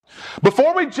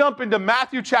Before we jump into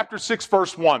Matthew chapter 6,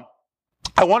 verse 1,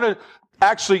 I want to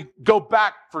actually go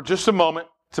back for just a moment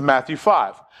to Matthew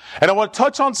 5. And I want to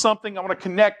touch on something. I want to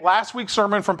connect last week's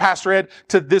sermon from Pastor Ed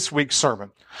to this week's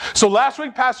sermon. So last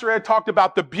week, Pastor Ed talked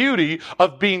about the beauty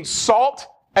of being salt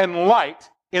and light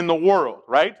in the world,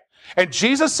 right? And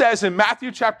Jesus says in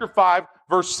Matthew chapter 5,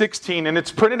 verse 16, and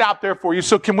it's printed out there for you.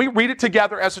 So can we read it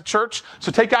together as a church?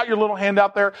 So take out your little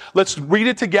handout there. Let's read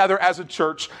it together as a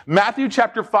church. Matthew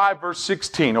chapter 5, verse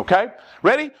 16, okay?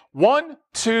 Ready? 1,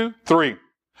 2, 3.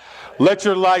 Let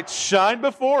your light shine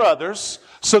before others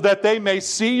so that they may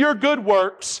see your good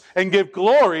works and give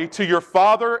glory to your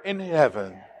Father in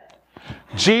heaven.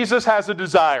 Jesus has a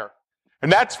desire,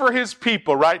 and that's for his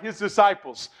people, right? His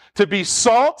disciples, to be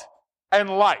salt and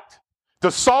light, to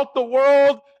salt the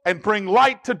world and bring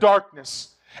light to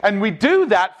darkness. And we do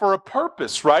that for a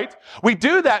purpose, right? We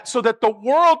do that so that the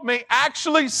world may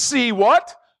actually see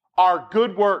what? Our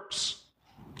good works.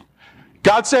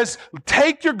 God says,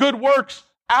 take your good works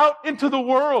out into the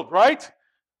world, right?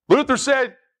 Luther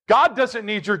said, God doesn't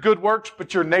need your good works,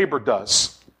 but your neighbor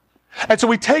does. And so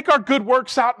we take our good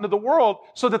works out into the world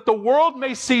so that the world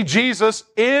may see Jesus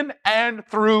in and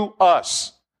through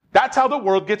us. That's how the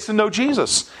world gets to know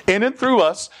Jesus, in and through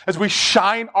us, as we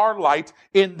shine our light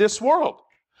in this world.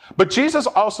 But Jesus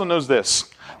also knows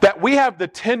this, that we have the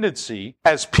tendency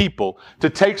as people to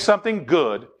take something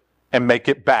good and make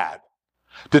it bad,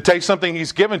 to take something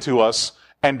he's given to us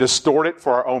and distort it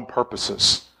for our own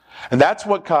purposes. And that's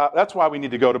why we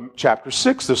need to go to chapter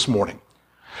 6 this morning.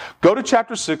 Go to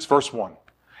chapter 6, verse 1,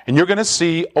 and you're going to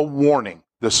see a warning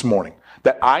this morning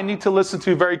that I need to listen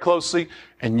to very closely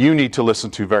and you need to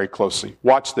listen to very closely.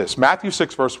 Watch this. Matthew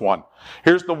 6, verse 1.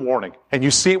 Here's the warning. And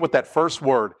you see it with that first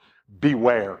word,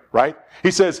 beware, right? He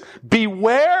says,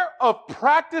 beware of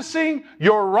practicing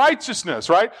your righteousness,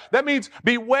 right? That means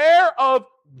beware of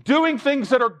doing things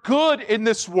that are good in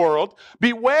this world.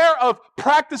 Beware of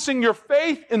practicing your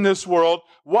faith in this world.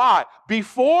 Why?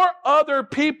 Before other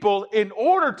people in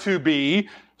order to be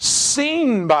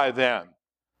seen by them.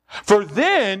 For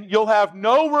then you'll have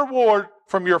no reward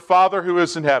from your Father who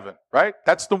is in heaven, right?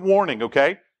 That's the warning,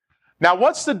 okay? Now,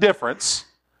 what's the difference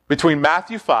between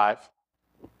Matthew 5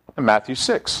 and Matthew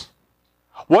 6?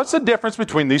 What's the difference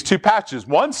between these two passages?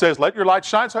 One says, let your light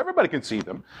shine so everybody can see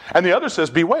them. And the other says,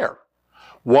 beware.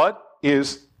 What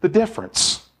is the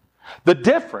difference? The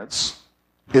difference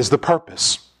is the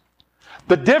purpose.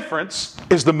 The difference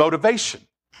is the motivation.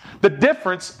 The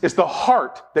difference is the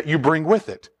heart that you bring with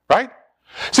it, right?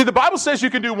 See, the Bible says you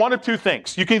can do one of two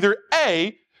things. You can either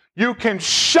A, you can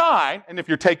shine, and if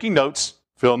you're taking notes,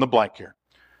 fill in the blank here.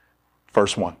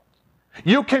 Verse 1.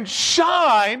 You can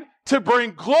shine to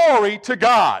bring glory to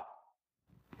God.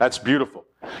 That's beautiful.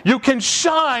 You can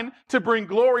shine to bring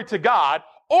glory to God,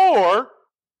 or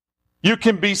you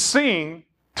can be seen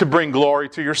to bring glory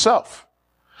to yourself.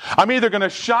 I'm either going to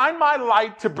shine my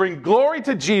light to bring glory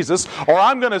to Jesus, or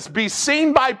I'm going to be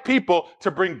seen by people to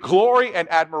bring glory and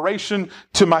admiration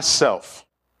to myself.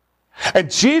 And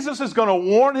Jesus is going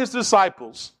to warn his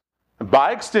disciples, and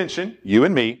by extension, you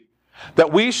and me,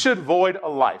 that we should avoid a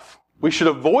life. We should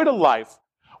avoid a life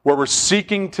where we're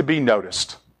seeking to be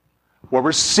noticed, where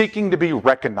we're seeking to be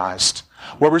recognized,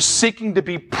 where we're seeking to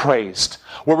be praised,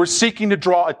 where we're seeking to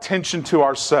draw attention to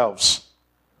ourselves.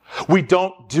 We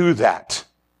don't do that.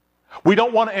 We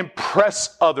don't want to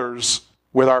impress others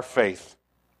with our faith.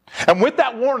 And with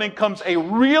that warning comes a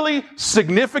really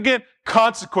significant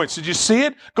consequence. Did you see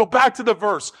it? Go back to the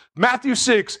verse. Matthew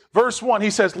 6, verse 1. He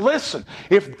says, listen,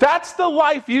 if that's the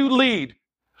life you lead,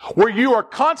 where you are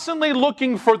constantly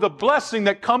looking for the blessing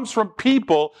that comes from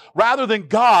people rather than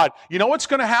God, you know what's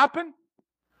going to happen?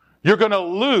 You're going to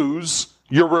lose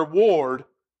your reward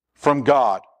from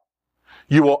God.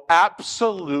 You will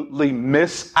absolutely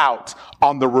miss out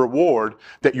on the reward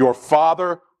that your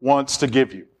Father wants to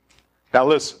give you. Now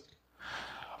listen,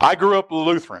 I grew up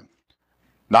Lutheran.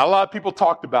 Not a lot of people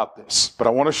talked about this, but I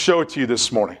want to show it to you this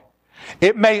morning.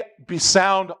 It may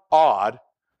sound odd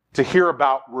to hear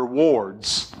about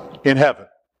rewards in heaven.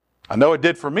 I know it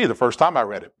did for me the first time I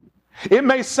read it. It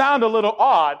may sound a little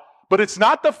odd, but it's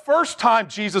not the first time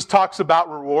Jesus talks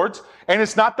about rewards, and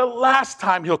it's not the last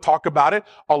time he'll talk about it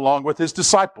along with his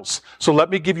disciples. So let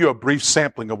me give you a brief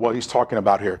sampling of what he's talking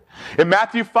about here. In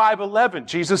Matthew 5:11,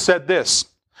 Jesus said this,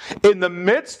 in the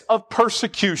midst of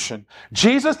persecution,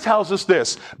 Jesus tells us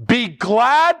this, be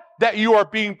glad that you are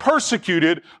being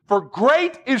persecuted, for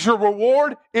great is your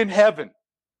reward in heaven.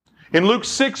 In Luke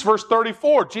 6, verse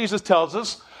 34, Jesus tells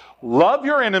us, love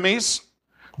your enemies,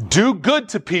 do good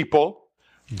to people,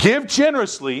 give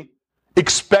generously,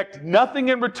 expect nothing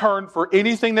in return for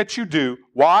anything that you do.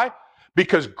 Why?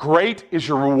 because great is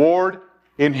your reward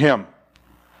in him.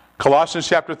 Colossians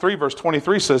chapter 3, verse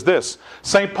 23 says this.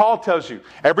 St. Paul tells you,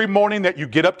 every morning that you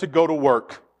get up to go to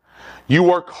work, you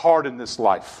work hard in this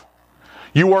life.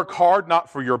 You work hard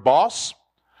not for your boss.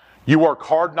 You work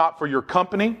hard not for your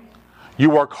company. You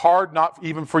work hard not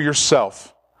even for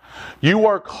yourself. You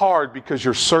work hard because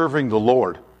you're serving the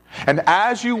Lord. And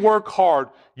as you work hard,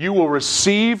 you will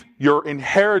receive your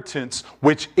inheritance,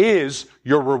 which is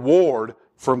your reward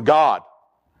from God.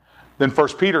 Then 1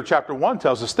 Peter chapter 1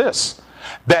 tells us this,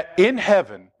 that in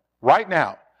heaven, right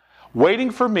now,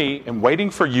 waiting for me and waiting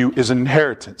for you is an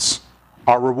inheritance,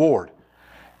 our reward.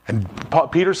 And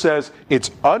Peter says it's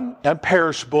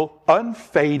unperishable,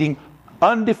 unfading,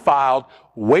 undefiled,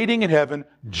 waiting in heaven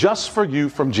just for you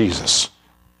from Jesus.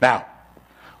 Now,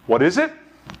 what is it?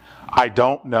 I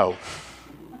don't know.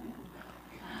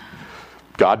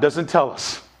 God doesn't tell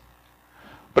us.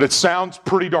 But it sounds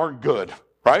pretty darn good,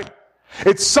 right?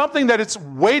 It's something that it's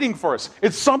waiting for us.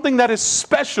 It's something that is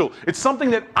special. It's something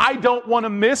that I don't want to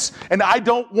miss and I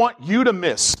don't want you to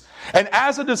miss. And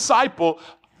as a disciple,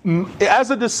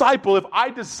 if I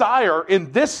desire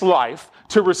in this life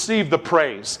to receive the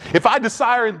praise, if I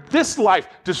desire in this life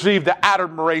to receive the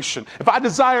admiration, if I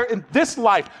desire in this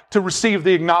life to receive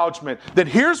the acknowledgement, then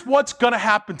here's what's going to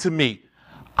happen to me.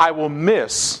 I will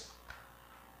miss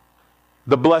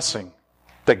the blessing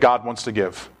that God wants to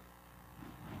give.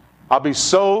 I'll be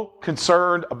so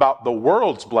concerned about the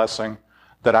world's blessing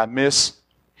that I miss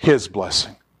his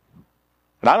blessing.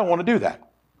 And I don't want to do that.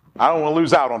 I don't want to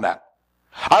lose out on that.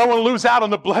 I don't want to lose out on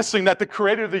the blessing that the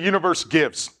creator of the universe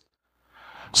gives.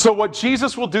 So what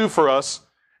Jesus will do for us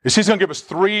is he's going to give us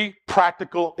 3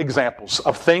 practical examples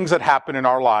of things that happen in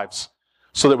our lives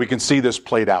so that we can see this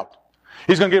played out.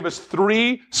 He's going to give us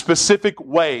 3 specific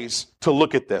ways to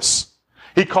look at this.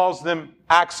 He calls them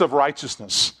acts of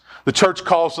righteousness. The church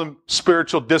calls them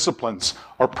spiritual disciplines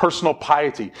or personal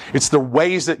piety. It's the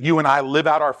ways that you and I live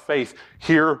out our faith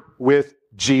here with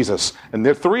Jesus. And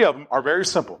the 3 of them are very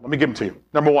simple. Let me give them to you.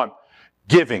 Number 1,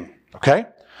 giving. Okay?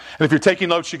 And if you're taking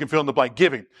notes, you can fill in the blank.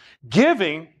 Giving.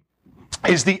 Giving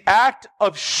is the act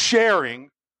of sharing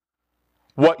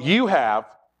what you have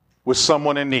with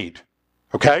someone in need.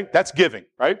 Okay? That's giving,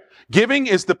 right? Giving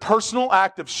is the personal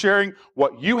act of sharing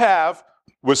what you have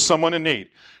with someone in need.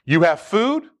 You have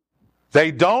food, they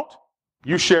don't.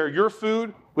 You share your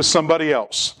food with somebody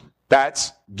else.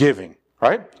 That's giving,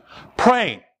 right?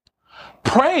 Praying.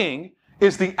 Praying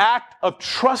is the act of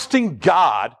trusting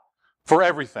God for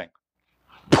everything.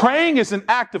 Praying is an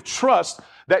act of trust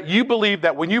that you believe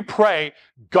that when you pray,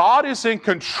 God is in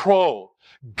control.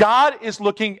 God is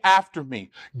looking after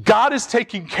me. God is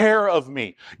taking care of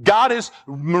me. God is,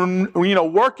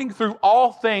 working through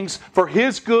all things for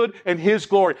his good and his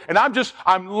glory. And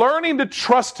I'm learning to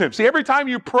trust him. See, every time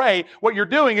you pray, what you're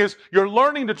doing is you're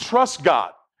learning to trust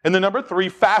God. And then number 3,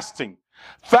 fasting.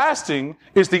 Fasting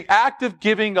is the act of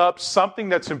giving up something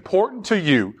that's important to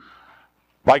you,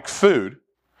 like food,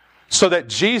 so that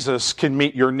Jesus can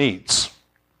meet your needs.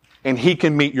 And he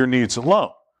can meet your needs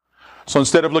alone. So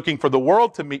instead of looking for the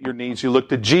world to meet your needs, you look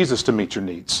to Jesus to meet your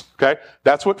needs. Okay?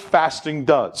 That's what fasting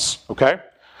does. Okay?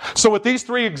 So with these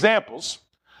 3 examples,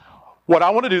 what I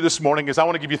want to do this morning is I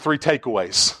want to give you 3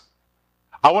 takeaways.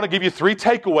 I want to give you 3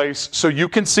 takeaways so you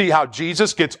can see how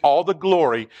Jesus gets all the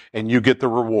glory and you get the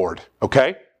reward.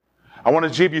 Okay? I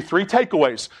want to give you 3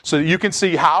 takeaways so that you can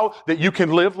see how that you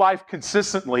can live life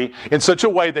consistently in such a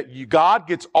way that God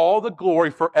gets all the glory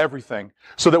for everything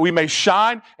so that we may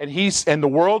shine and the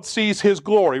world sees his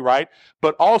glory, right?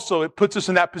 But also it puts us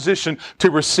in that position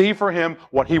to receive for him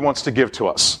what he wants to give to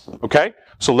us. Okay?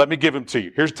 So let me give them to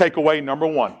you. Here's takeaway number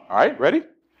 1. All right? Ready?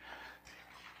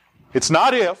 It's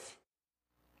not if,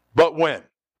 but when.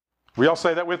 Will y'all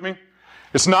say that with me?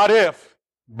 It's not if,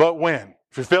 but when.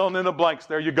 If you're filling in the blanks,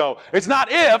 there you go. It's not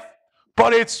if,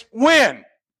 but it's when.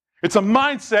 It's a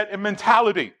mindset and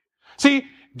mentality. See,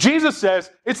 Jesus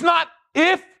says, it's not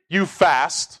if you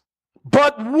fast,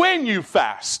 but when you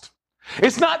fast.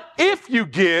 It's not if you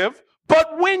give,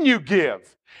 but when you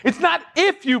give. It's not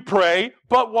if you pray,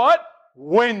 but what?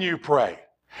 When you pray.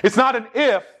 It's not an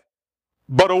if,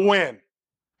 but a when.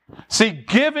 See,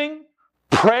 giving,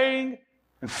 praying,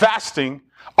 and fasting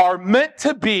are meant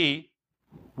to be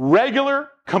regular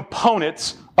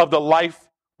components of the life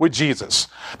with Jesus.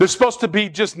 They're supposed to be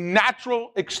just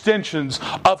natural extensions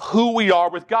of who we are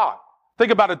with God.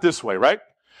 Think about it this way, right?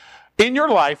 In your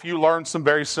life, you learn some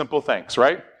very simple things,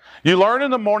 right? You learn in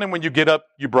the morning when you get up,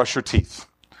 you brush your teeth.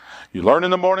 You learn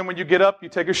in the morning when you get up, you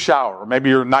take a shower. Or maybe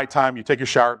you're nighttime, you take a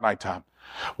shower at nighttime.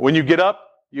 When you get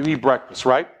up, you eat breakfast,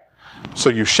 right? So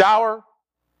you shower,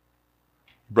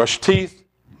 brush your teeth,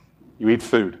 you eat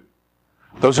food.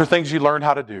 Those are things you learn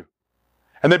how to do.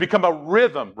 And they become a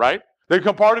rhythm, right? They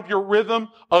become part of your rhythm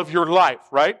of your life,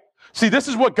 right? See, this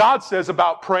is what God says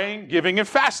about praying, giving, and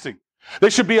fasting. They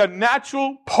should be a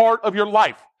natural part of your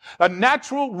life, a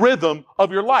natural rhythm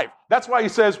of your life. That's why he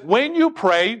says, when you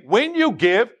pray, when you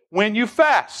give, when you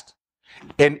fast.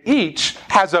 And each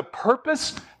has a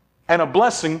purpose and a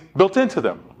blessing built into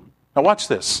them. Now watch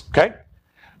this, okay?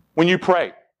 When you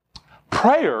pray,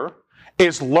 prayer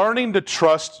is learning to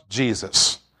trust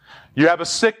Jesus. You have a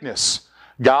sickness.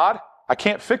 God, I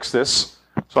can't fix this,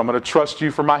 so I'm going to trust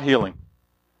you for my healing.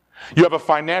 You have a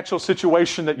financial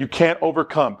situation that you can't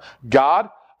overcome. God,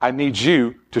 I need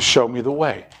you to show me the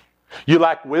way. You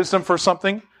lack wisdom for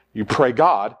something, you pray,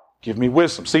 God, give me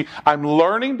wisdom. See, I'm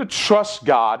learning to trust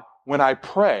God when I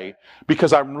pray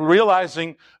because I'm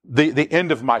realizing the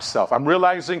end of myself. I'm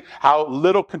realizing how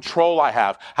little control I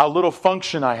have, how little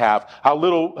function I have, how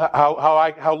little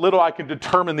I can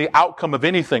determine the outcome of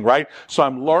anything, right? So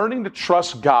I'm learning to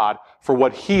trust God for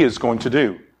what He is going to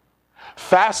do.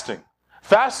 Fasting.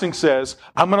 Fasting says,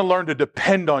 I'm going to learn to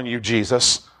depend on you,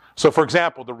 Jesus. So for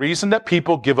example, the reason that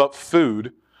people give up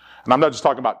food, and I'm not just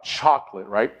talking about chocolate,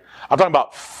 right? I'm talking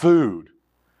about food.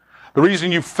 The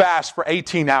reason you fast for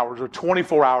 18 hours or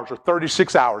 24 hours or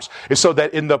 36 hours is so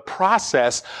that in the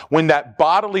process, when that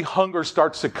bodily hunger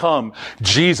starts to come,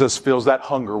 Jesus fills that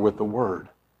hunger with the Word.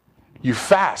 You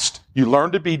fast. You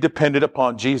learn to be dependent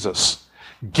upon Jesus.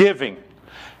 Giving.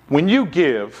 When you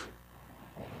give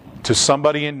to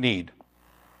somebody in need,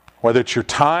 whether it's your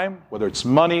time, whether it's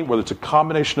money, whether it's a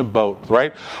combination of both,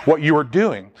 right? What you are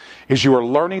doing is you are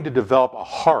learning to develop a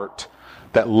heart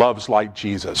that loves like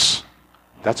Jesus.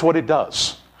 That's what it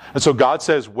does. And so God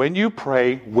says, when you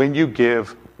pray, when you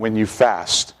give, when you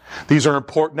fast. These are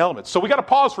important elements. So we got to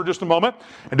pause for just a moment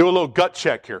and do a little gut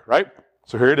check here, right?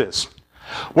 So here it is.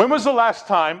 When was the last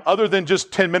time, other than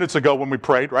just 10 minutes ago when we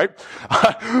prayed, right?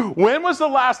 When was the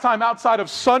last time outside of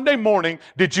Sunday morning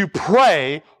did you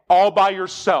pray all by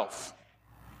yourself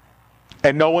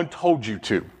and no one told you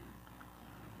to?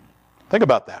 Think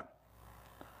about that.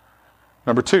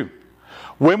 Number 2.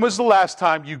 When was the last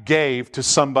time you gave to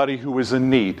somebody who was in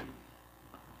need?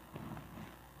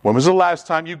 When was the last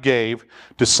time you gave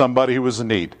to somebody who was in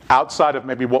need? Outside of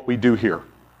maybe what we do here.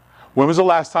 When was the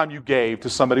last time you gave to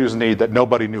somebody who was in need that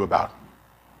nobody knew about?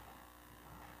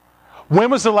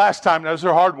 When was the last time, now this is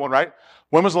a hard one, right?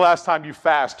 When was the last time you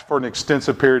fasted for an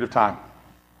extensive period of time?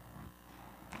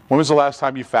 When was the last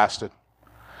time you fasted?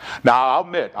 Now, I'll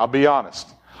admit, I'll be honest.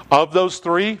 Of those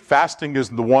 3, fasting is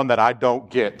the one that I don't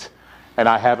get. And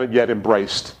I haven't yet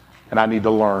embraced, and I need to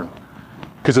learn.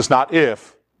 Because it's not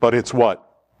if, but it's what?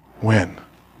 When.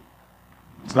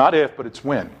 It's not if, but it's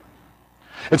when.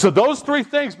 And so those 3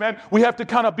 things, man, we have to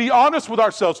kind of be honest with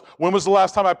ourselves. When was the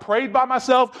last time I prayed by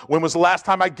myself? When was the last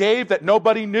time I gave that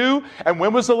nobody knew? And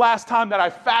when was the last time that I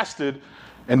fasted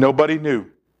and nobody knew?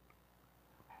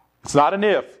 It's not an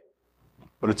if,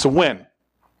 but it's a when.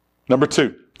 Number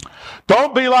 2,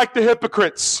 don't be like the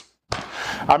hypocrites.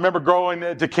 I remember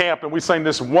going to camp and we sang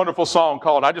this wonderful song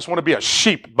called, I Just Want to Be a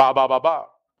Sheep, ba, ba, ba, ba.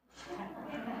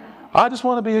 I just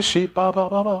want to be a sheep, ba, ba,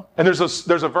 ba, ba. And there's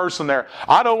a verse in there.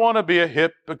 I don't want to be a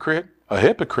hypocrite. A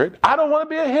hypocrite? I don't want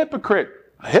to be a hypocrite.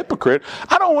 A hypocrite?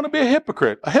 I don't want to be a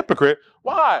hypocrite. A hypocrite?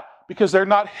 Why? Because they're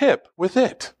not hip with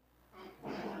it.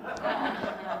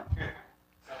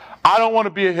 I don't want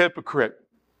to be a hypocrite.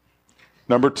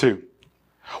 Number 2.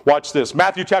 Watch this.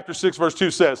 Matthew chapter 6 verse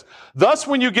 2 says, thus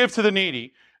when you give to the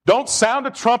needy, don't sound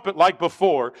a trumpet like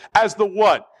before, as the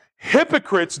what?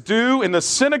 Hypocrites do in the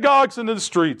synagogues and in the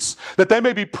streets, that they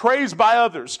may be praised by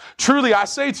others. Truly I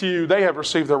say to you, they have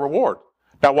received their reward.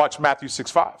 Now watch Matthew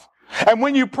 6:5. And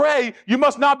when you pray, you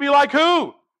must not be like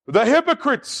who? The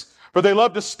hypocrites. For they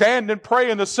love to stand and pray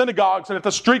in the synagogues and at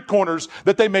the street corners,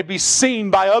 that they may be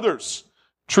seen by others.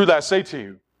 Truly I say to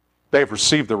you, they have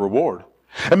received their reward.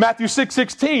 And Matthew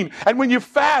 6:16, and when you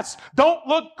fast, don't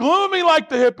look gloomy like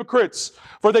the hypocrites,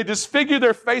 for they disfigure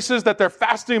their faces that their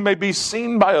fasting may be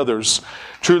seen by others.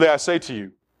 Truly I say to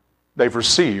you, they've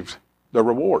received their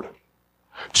reward.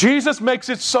 Jesus makes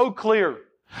it so clear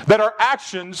that our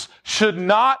actions should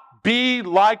not be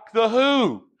like the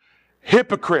who?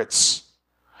 Hypocrites.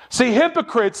 See,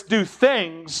 hypocrites do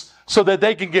things so that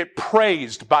they can get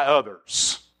praised by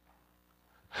others.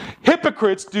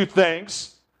 Hypocrites do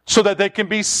things so that they can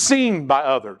be seen by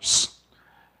others.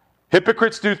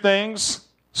 Hypocrites do things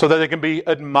so that they can be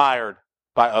admired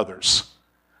by others.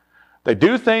 They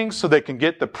do things so they can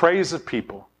get the praise of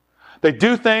people. They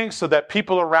do things so that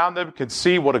people around them can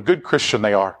see what a good Christian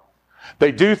they are.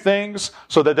 They do things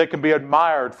so that they can be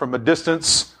admired from a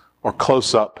distance or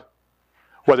close up.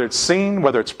 Whether it's seen,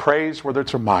 whether it's praised, whether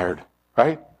it's admired,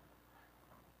 right?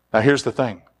 Now here's the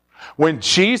thing. When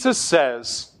Jesus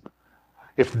says,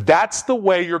 if that's the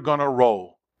way you're going to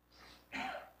roll,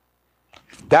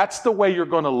 if that's the way you're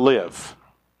going to live,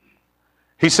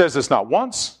 he says this not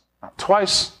once, not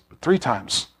twice, but 3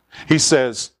 times. He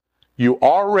says, you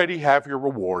already have your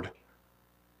reward.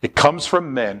 It comes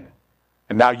from men,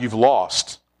 and now you've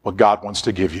lost what God wants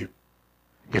to give you.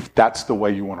 If that's the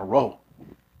way you want to roll.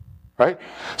 Right?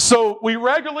 So we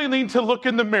regularly need to look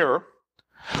in the mirror.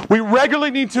 We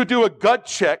regularly need to do a gut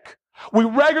check. We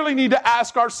regularly need to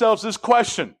ask ourselves this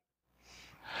question.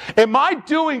 Am I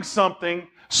doing something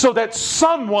so that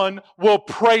someone will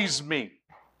praise me?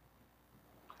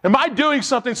 Am I doing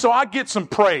something so I get some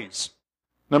praise?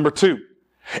 Number 2,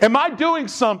 am I doing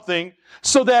something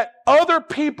so that other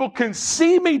people can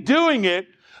see me doing it,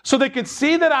 so they can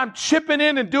see that I'm chipping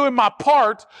in and doing my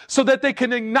part, so that they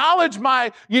can acknowledge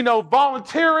my,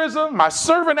 volunteerism, my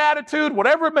servant attitude,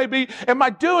 whatever it may be? Am I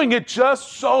doing it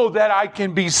just so that I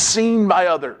can be seen by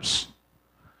others?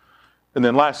 And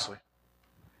then lastly,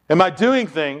 am I doing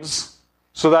things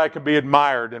so that I can be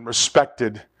admired and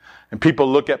respected, and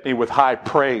people look at me with high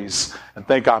praise and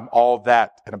think I'm all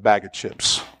that in a bag of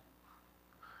chips?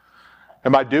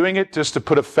 Am I doing it just to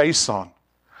put a face on?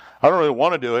 I don't really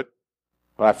want to do it,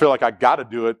 but I feel like I got to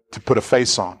do it to put a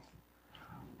face on.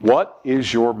 What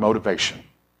is your motivation?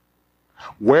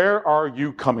 Where are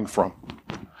you coming from?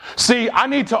 See, I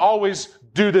need to always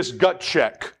do this gut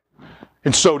check,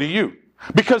 and so do you.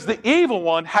 Because the evil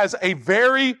one has a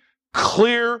very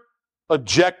clear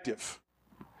objective.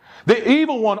 The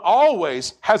evil one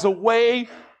always has a way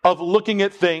of looking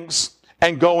at things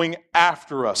and going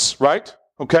after us, right?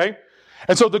 Okay?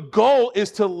 And so the goal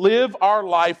is to live our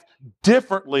life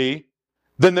differently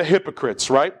than the hypocrites,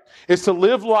 right? It's to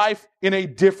live life in a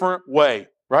different way,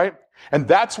 right? And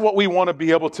that's what we want to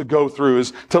be able to go through,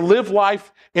 is to live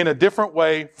life in a different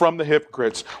way from the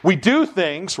hypocrites. We do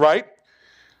things, right,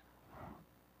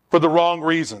 for the wrong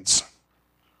reasons.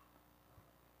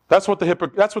 That's what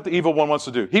the evil one wants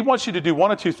to do. He wants you to do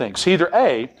one of 2 things. Either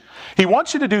A, he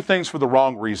wants you to do things for the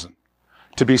wrong reason,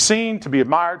 to be seen, to be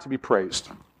admired, to be praised.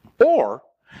 Or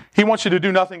he wants you to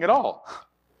do nothing at all.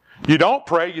 You don't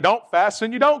pray, you don't fast,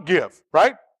 and you don't give,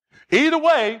 right? Either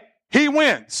way, he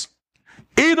wins.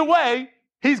 Either way,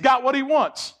 he's got what he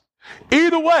wants.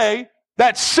 Either way,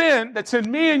 that sin that's in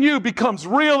me and you becomes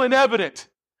real and evident.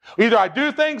 Either I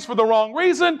do things for the wrong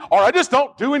reason, or I just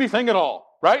don't do anything at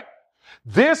all, right?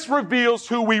 This reveals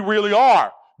who we really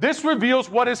are. This reveals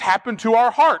what has happened to our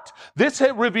heart. This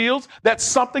reveals that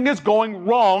something is going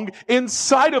wrong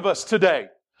inside of us today.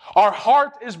 Our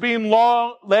heart is being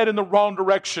led in the wrong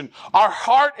direction. Our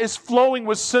heart is flowing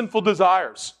with sinful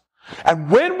desires. And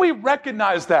when we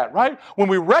recognize that, right? When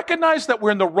we recognize that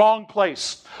we're in the wrong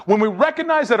place, when we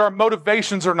recognize that our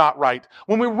motivations are not right,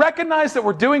 when we recognize that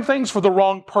we're doing things for the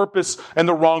wrong purpose and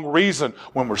the wrong reason,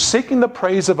 when we're seeking the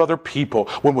praise of other people,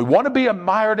 when we want to be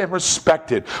admired and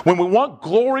respected, when we want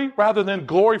glory rather than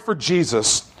glory for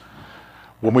Jesus,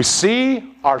 when we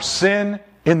see our sin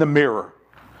in the mirror,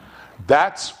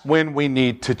 that's when we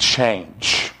need to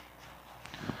change.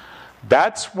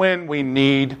 That's when we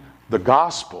need the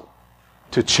gospel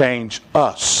to change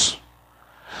us.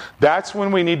 That's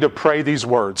when we need to pray these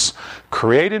words.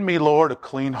 Create in me, Lord, a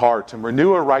clean heart, and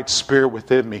renew a right spirit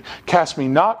within me. Cast me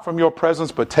not from your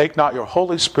presence, but take not your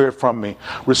Holy Spirit from me.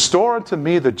 Restore unto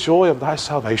me the joy of thy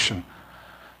salvation.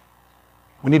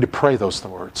 We need to pray those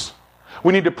words.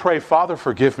 We need to pray, Father,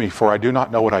 forgive me, for I do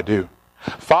not know what I do.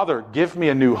 Father, give me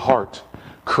a new heart.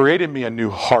 Create in me a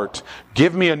new heart.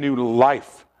 Give me a new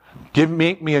life.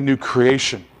 Make me a new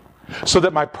creation, so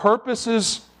that my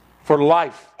purposes for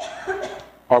life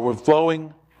are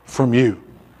flowing from you.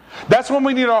 That's when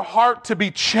we need our heart to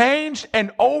be changed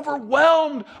and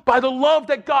overwhelmed by the love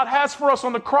that God has for us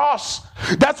on the cross.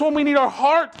 That's when we need our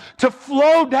heart to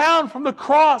flow down from the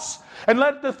cross and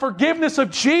let the forgiveness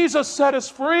of Jesus set us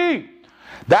free.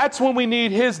 That's when we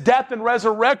need His death and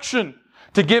resurrection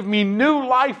to give me new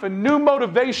life and new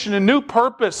motivation and new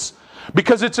purpose,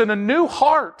 because it's in a new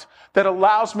heart that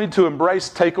allows me to embrace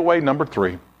takeaway number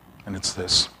 3. And it's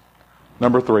this.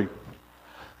 Number 3.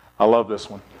 I love this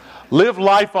one. Live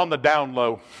life on the down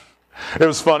low. It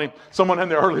was funny. Someone in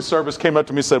the early service came up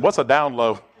to me and said, "What's a down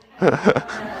low?"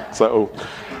 So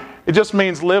it just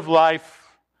means live life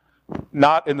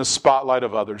not in the spotlight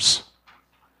of others.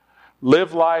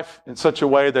 Live life in such a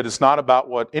way that it's not about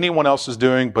what anyone else is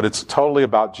doing, but it's totally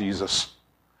about Jesus.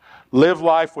 Live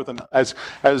life with as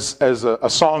a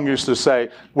song used to say,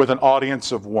 with an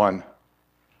audience of one.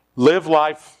 Live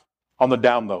life on the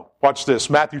down low. Watch this,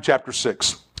 Matthew chapter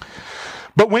 6.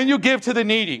 But when you give to the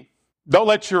needy, don't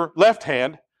let your left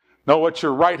hand know what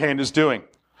your right hand is doing,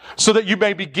 so that you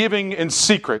may be giving in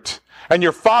secret. And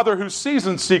your Father who sees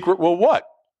in secret will what?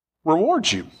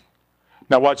 Reward you.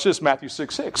 Now watch this, Matthew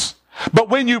 6:6. But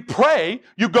when you pray,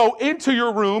 you go into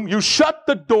your room, you shut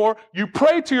the door, you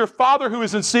pray to your Father who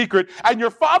is in secret, and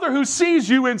your Father who sees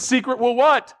you in secret will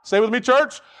what? Say with me,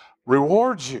 church.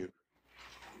 Reward you.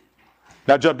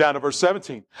 Now jump down to verse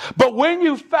 17. But when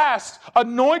you fast,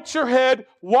 anoint your head,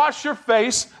 wash your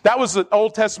face. That was the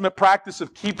Old Testament practice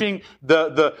of keeping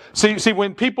See,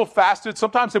 when people fasted,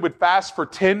 sometimes they would fast for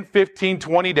 10, 15,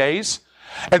 20 days.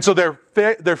 And so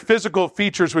their physical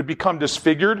features would become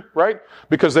disfigured, right?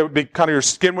 Because they would be kind of, your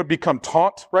skin would become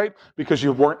taut, right? Because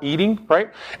you weren't eating,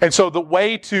 right? And so the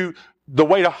way to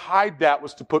hide that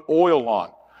was to put oil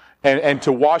on. And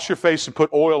to wash your face and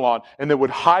put oil on, and that would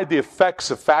hide the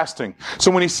effects of fasting. So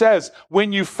when he says,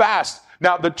 when you fast,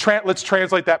 now let's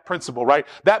translate that principle, right?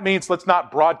 That means let's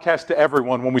not broadcast to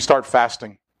everyone when we start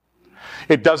fasting.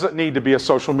 It doesn't need to be a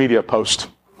social media post,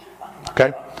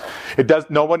 okay?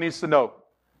 No one needs to know.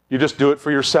 You just do it for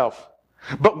yourself.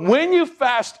 But when you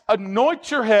fast,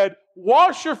 anoint your head,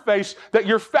 wash your face, that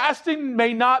your fasting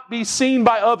may not be seen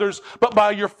by others, but by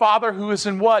your Father who is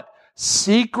in what?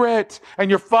 Secret. And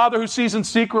your Father who sees in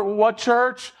secret will what,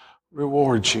 church?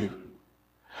 Reward you.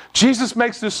 Jesus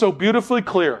makes this so beautifully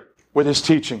clear with his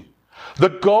teaching. The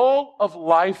goal of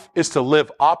life is to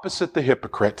live opposite the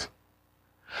hypocrite.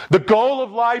 The goal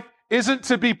of life isn't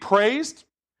to be praised.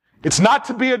 It's not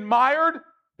to be admired.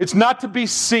 It's not to be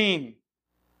seen.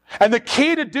 And the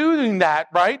key to doing that,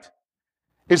 right,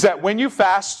 is that when you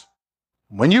fast,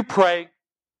 when you pray,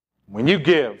 when you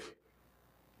give,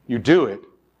 you do it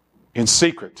in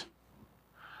secret.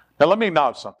 Now let me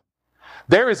acknowledge something.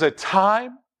 There is a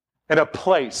time and a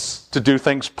place to do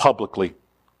things publicly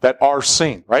that are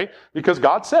seen, right? Because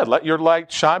God said, let your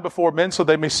light shine before men so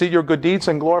they may see your good deeds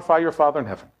and glorify your Father in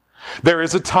heaven. There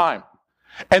is a time.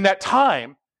 And that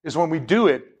time is when we do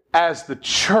it as the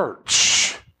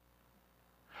church.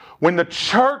 When the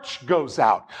church goes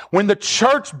out, when the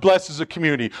church blesses a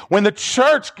community, when the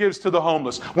church gives to the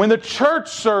homeless, when the church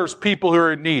serves people who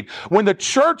are in need, when the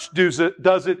church does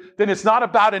it, then it's not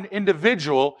about an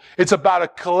individual, it's about a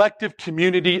collective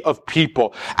community of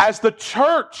people. As the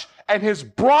church and his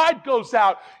bride goes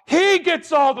out, he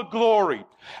gets all the glory.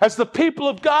 As the people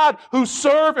of God who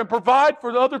serve and provide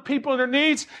for the other people and their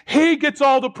needs, he gets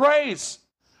all the praise.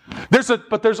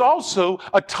 But there's also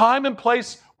a time and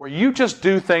place where you just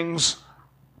do things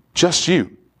just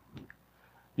you.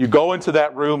 You go into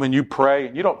that room and you pray,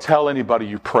 and you don't tell anybody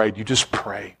you prayed, you just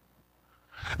pray.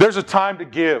 There's a time to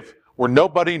give where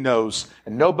nobody knows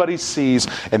and nobody sees,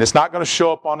 and it's not going to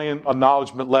show up on an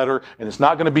acknowledgement letter, and it's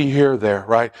not going to be here or there,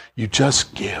 right? You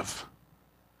just give.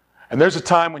 And there's a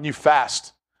time when you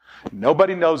fast.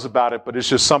 Nobody knows about it, but it's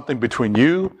just something between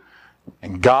you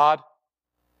and God,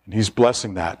 and he's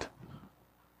blessing that.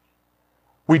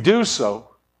 We do so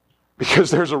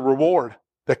because there's a reward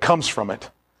that comes from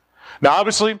it. Now,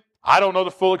 obviously, I don't know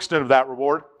the full extent of that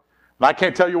reward, and I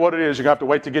can't tell you what it is. You're going to have to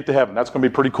wait to get to heaven. That's going to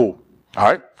be pretty cool. All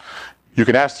right? You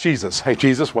can ask Jesus, hey,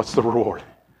 Jesus, what's the reward?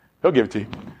 He'll give it to you.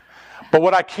 But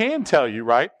what I can tell you,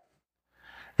 right,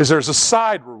 is there's a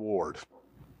side reward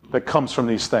that comes from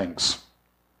these things.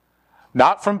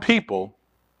 Not from people,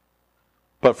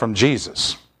 but from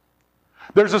Jesus.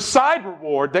 There's a side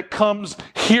reward that comes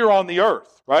here on the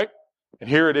earth, right? And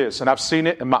here it is. And I've seen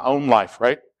it in my own life,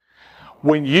 right?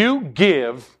 When you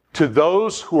give to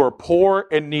those who are poor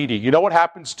and needy, you know what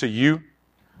happens to you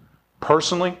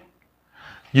personally?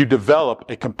 You develop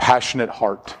a compassionate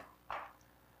heart.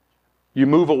 You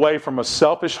move away from a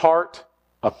selfish heart,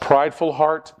 a prideful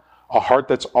heart, a heart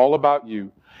that's all about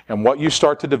you. And what you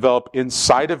start to develop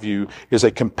inside of you is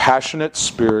a compassionate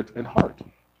spirit and heart.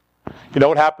 You know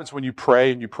what happens when you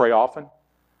pray and you pray often?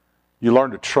 You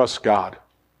learn to trust God.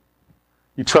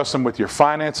 You trust Him with your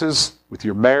finances, with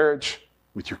your marriage,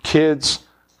 with your kids,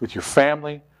 with your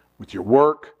family, with your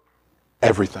work,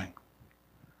 everything.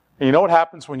 And you know what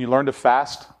happens when you learn to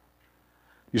fast?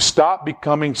 You stop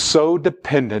becoming so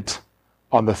dependent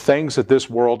on the things that this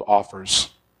world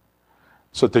offers,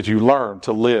 so that you learn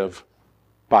to live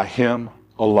by Him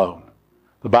alone.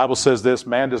 The Bible says this,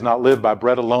 man does not live by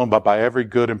bread alone, but by every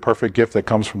good and perfect gift that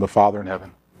comes from the Father in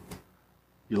heaven.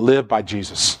 You live by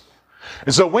Jesus.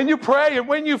 And so when you pray and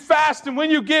when you fast and when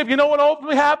you give, you know what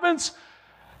ultimately happens?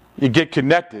 You get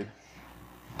connected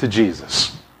to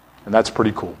Jesus. And that's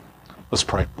pretty cool. Let's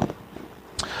pray.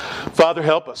 Father,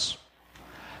 help us.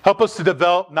 Help us to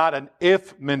develop not an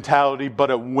if mentality,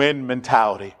 but a when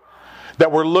mentality.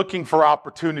 that we're looking for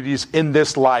opportunities in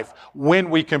this life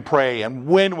when we can pray and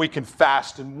when we can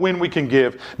fast and when we can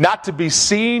give, not to be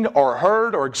seen or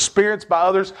heard or experienced by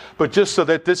others, but just so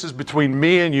that this is between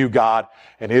me and you, God,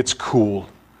 and it's cool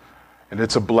and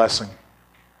it's a blessing.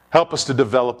 Help us to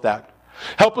develop that.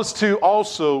 Help us to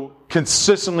also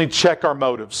consistently check our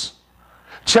motives.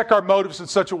 Check our motives in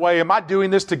such a way, am I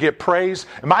doing this to get praise?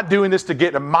 Am I doing this to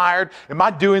get admired? Am I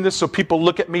doing this so people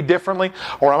look at me differently?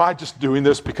 Or am I just doing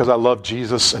this because I love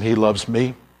Jesus and He loves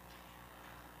me?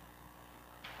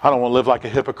 I don't want to live like a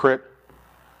hypocrite.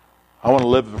 I want to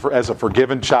live as a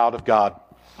forgiven child of God,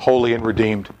 holy and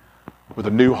redeemed, with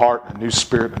a new heart, a new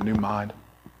spirit, a new mind.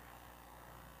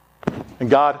 And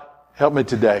God, help me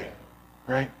today,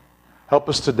 right? Help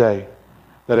us today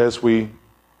that as we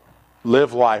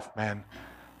live life, man,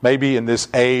 maybe in this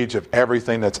age of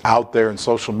everything that's out there in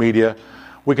social media,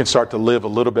 we can start to live a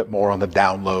little bit more on the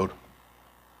download.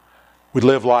 We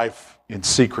live life in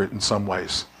secret in some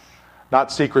ways.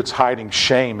 Not secrets hiding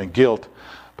shame and guilt,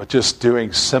 but just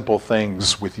doing simple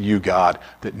things with you, God,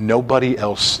 that nobody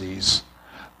else sees.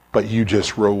 But you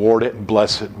just reward it and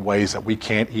bless it in ways that we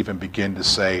can't even begin to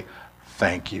say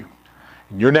thank you.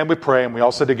 In your name we pray, and we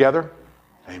all say together,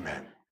 amen.